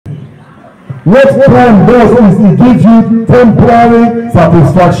What crime does is it gives you temporary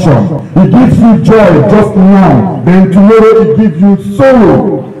satisfaction. It gives you joy just now. Then tomorrow it gives you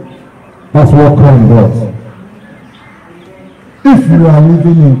sorrow. That's what crime does. If you are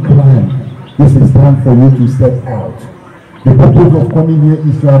living in crime, this is time for you to step out. The purpose of coming here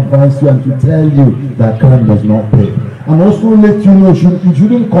is to advise you and to tell you that crime does not pay. And also let you know you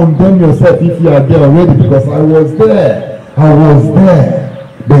shouldn't condemn yourself if you are there already, because I was there. I was there.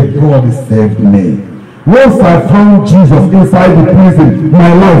 But God saved me. Once I found Jesus inside the prison,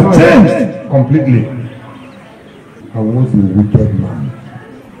 my life changed completely. I was a wicked man,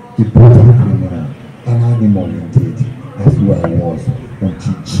 a brutal criminal, an animal indeed. That's who I was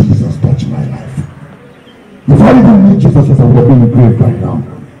until Jesus touched my life. If I didn't meet Jesus, I would have been in the grave right now.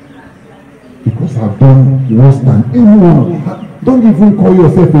 Because I've done worse than anyone. Don't even call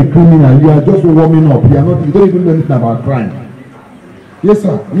yourself a criminal. You are just warming up. You don't even know anything about crime. Yes,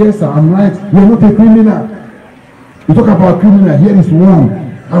 sir, I'm right. You are not a criminal. You talk about criminal. Here is one.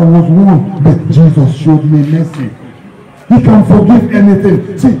 I was one, but Jesus showed me mercy. He can forgive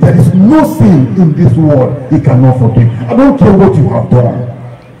anything. See, there is no sin in this world He cannot forgive. I don't care what you have done.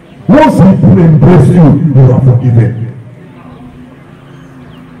 Once He will embrace you, you are forgiven.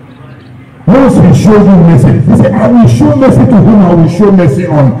 Once He shows you mercy, He said, I will show mercy to whom I will show mercy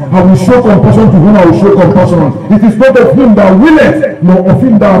on. I will show compassion to whom I will show compassion on. It is not of him that willeth, nor of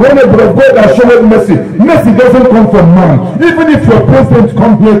him that runneth, but of God that showeth mercy. Mercy doesn't come from man. Even if your president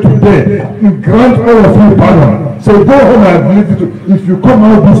comes here today, He grant all of you pardon. So go home and believe it. If you come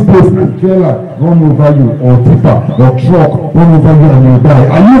out this place and trailer run over you, or tipper, or truck run over you and you die,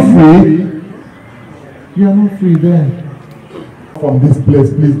 are you free? You are not free then. From this place,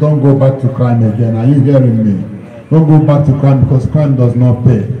 please don't go back to crime again. Are you hearing me? Don't go back to crime, because crime does not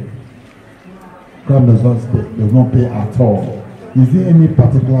pay. Crime does not pay at all. Is there any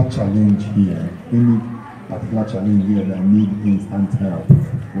particular challenge here? Any particular challenge here that need instant help,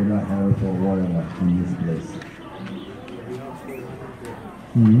 whether health or whatever, in this place?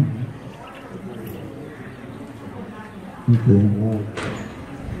 Okay.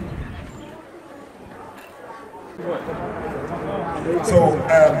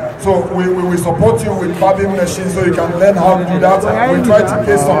 So we support you with barbing machines so you can learn how to do that. We try to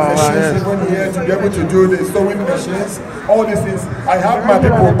get some machines even here to be able to do the sewing machines. All these things. I have my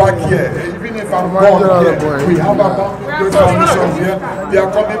people back here. Even if I'm gone here, we have Abounding Grace Foundation here. They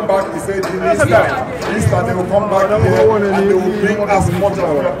are coming back. He said in Easter they will come back here and they will bring as much as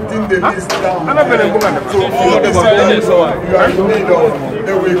we are putting the list down. So all these things you are in need of,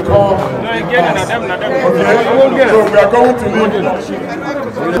 they will come. Okay. So we are going to leave.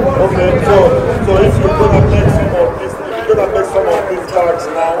 Okay, so if you're gonna make some of this, you're gonna make some of these bags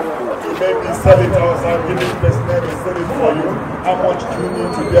now to maybe sell it outside, give it personnel to sell it for you. How much do you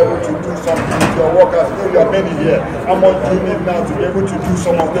need to be able to do something with your workers? You know you are many here. How much do you need now to be able to do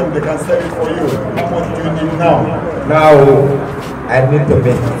some of them? They can sell it for you. How much do you need now? Now I need to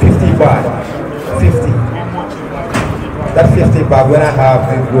make 50 bags. 50. That 50 bag when I have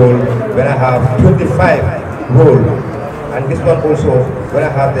the roll, when I have 25 roll. And this one also, when I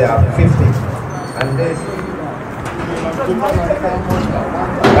have there 50, and this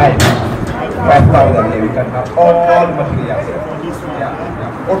 5,000 here, we can have all materials.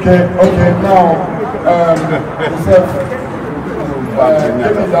 Yeah. Okay, now,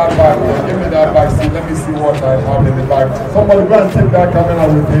 give me that bag, see, let me see what I have in the bag. Somebody go and take that camera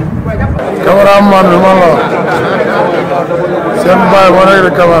with him. Cameraman, remember. Send by one of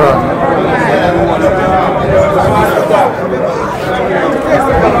the camera.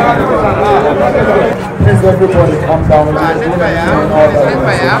 Please everybody come down.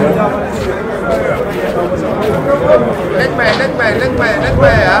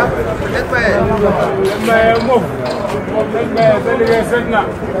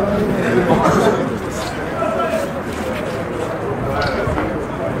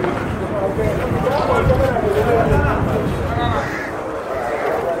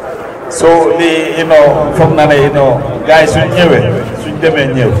 So the from Naira, guys should knew it, should them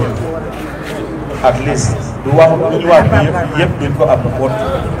knew. At least the one who are yep didn't go up what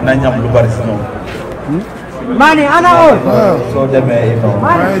Nanyam Lubaris no. Money, I know. So them guys.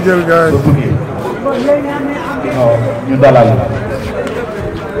 You dalal.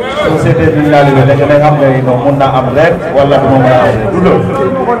 So say they will have Munda am left, while I'm on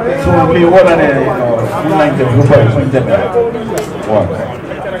so we want to like the Lubaris in them.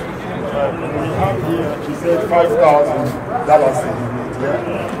 have here, she said $5,000. Yeah?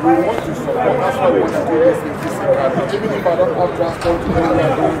 We want to support, that's why we want to do this in this country. Even if I don't have transport to where we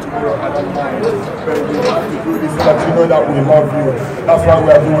are going tomorrow, I don't mind. But we have to do this so that you know that we love you. That's why we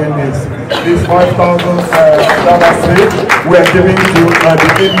are doing this. This $5,000 we are giving to the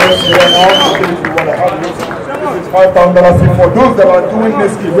inmates here now. If you want to have this is $5,000 for those that are doing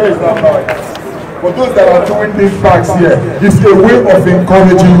this. Where is that bag? For those that are doing these bags here, it's a way of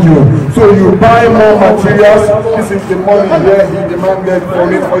encouraging you. So you buy more materials. This is the money here he demanded for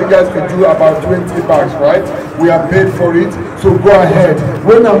it. For you guys to do about 20 bags, right? We are paid for it. So go ahead.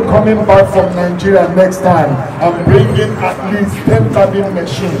 When I'm coming back from Nigeria next time, I'm bringing at least 10 barbing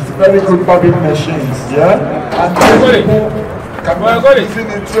machines, very good barbing machines, yeah? And people can be using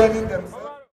in training.